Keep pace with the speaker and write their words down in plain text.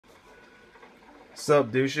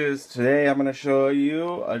Sup douches, today I'm going to show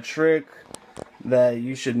you a trick that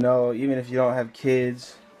you should know even if you don't have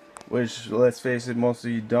kids, which let's face it, most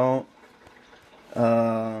of you don't.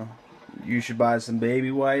 You should buy some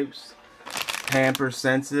baby wipes, pamper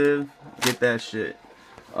sensitive, get that shit.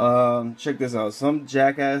 Check this out, some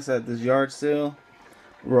jackass at this yard sale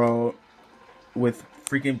wrote with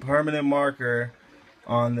freaking permanent marker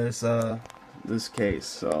on this this case,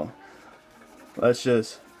 so let's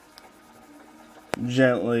just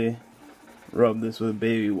gently rub this with a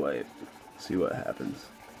baby wipe. See what happens.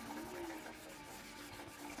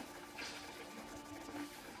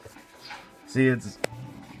 See, it's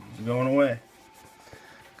going away.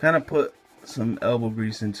 Kind of put some elbow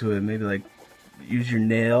grease into it. Maybe like use your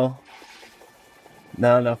nail.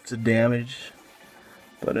 Not enough to damage,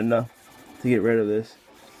 but enough to get rid of this.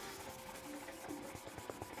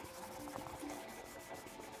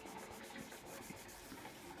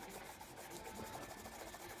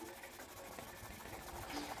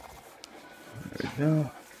 There we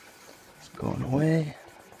go. It's going away.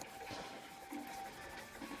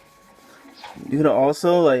 You could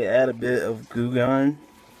also like add a bit of Goo Gone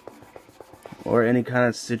or any kind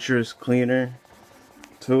of citrus cleaner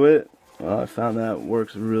to it. I found that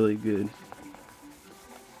works really good.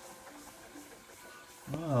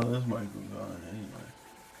 Oh, there's my Goo Gone anyway.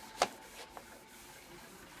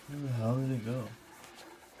 Where the hell did it go?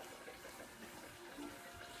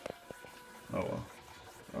 Oh well.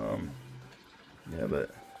 Yeah,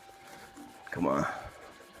 but come on.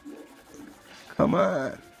 Come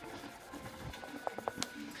on.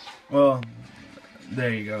 Well,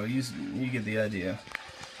 there you go. You get the idea.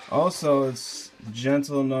 Also, it's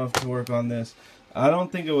gentle enough to work on this. I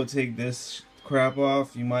don't think it would take this crap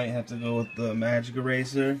off. You might have to go with the magic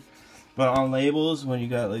eraser. But on labels, when you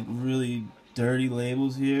got like really dirty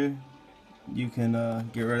labels here, you can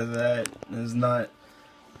get rid of that. It's not.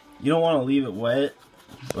 You don't want to leave it wet,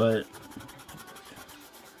 but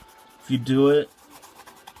if you do it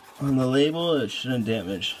on the label, it shouldn't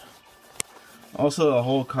damage. Also, the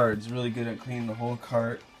whole cart is really good at cleaning the whole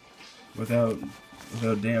cart without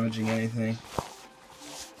damaging anything.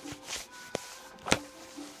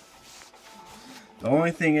 The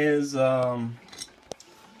only thing is, around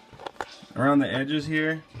the edges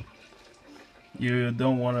here, you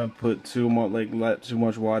don't want to put too much, let too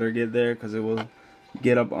much water get there, because it will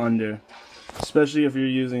get up under. Especially if you're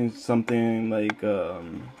using something like the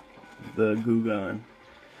Goo Gone.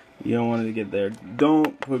 You don't want it to get there.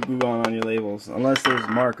 Don't put Goo Gone on your labels unless there's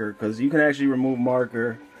marker, because you can actually remove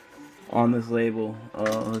marker on this label.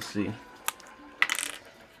 Let's see.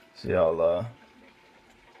 See, I'll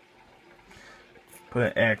put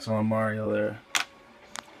an X on Mario there,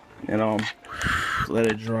 and let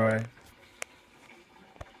it dry.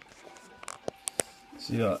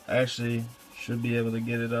 See, I actually should be able to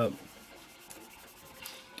get it up.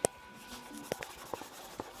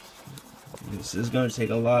 This is going to take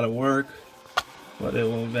a lot of work, but it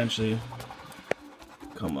will eventually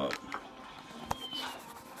come up.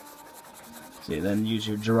 See, then use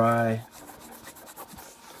your dry.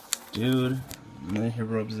 Dude, and then he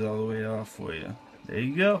rubs it all the way off for you. There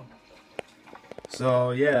you go.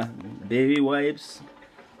 So yeah, baby wipes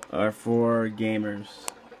are for gamers.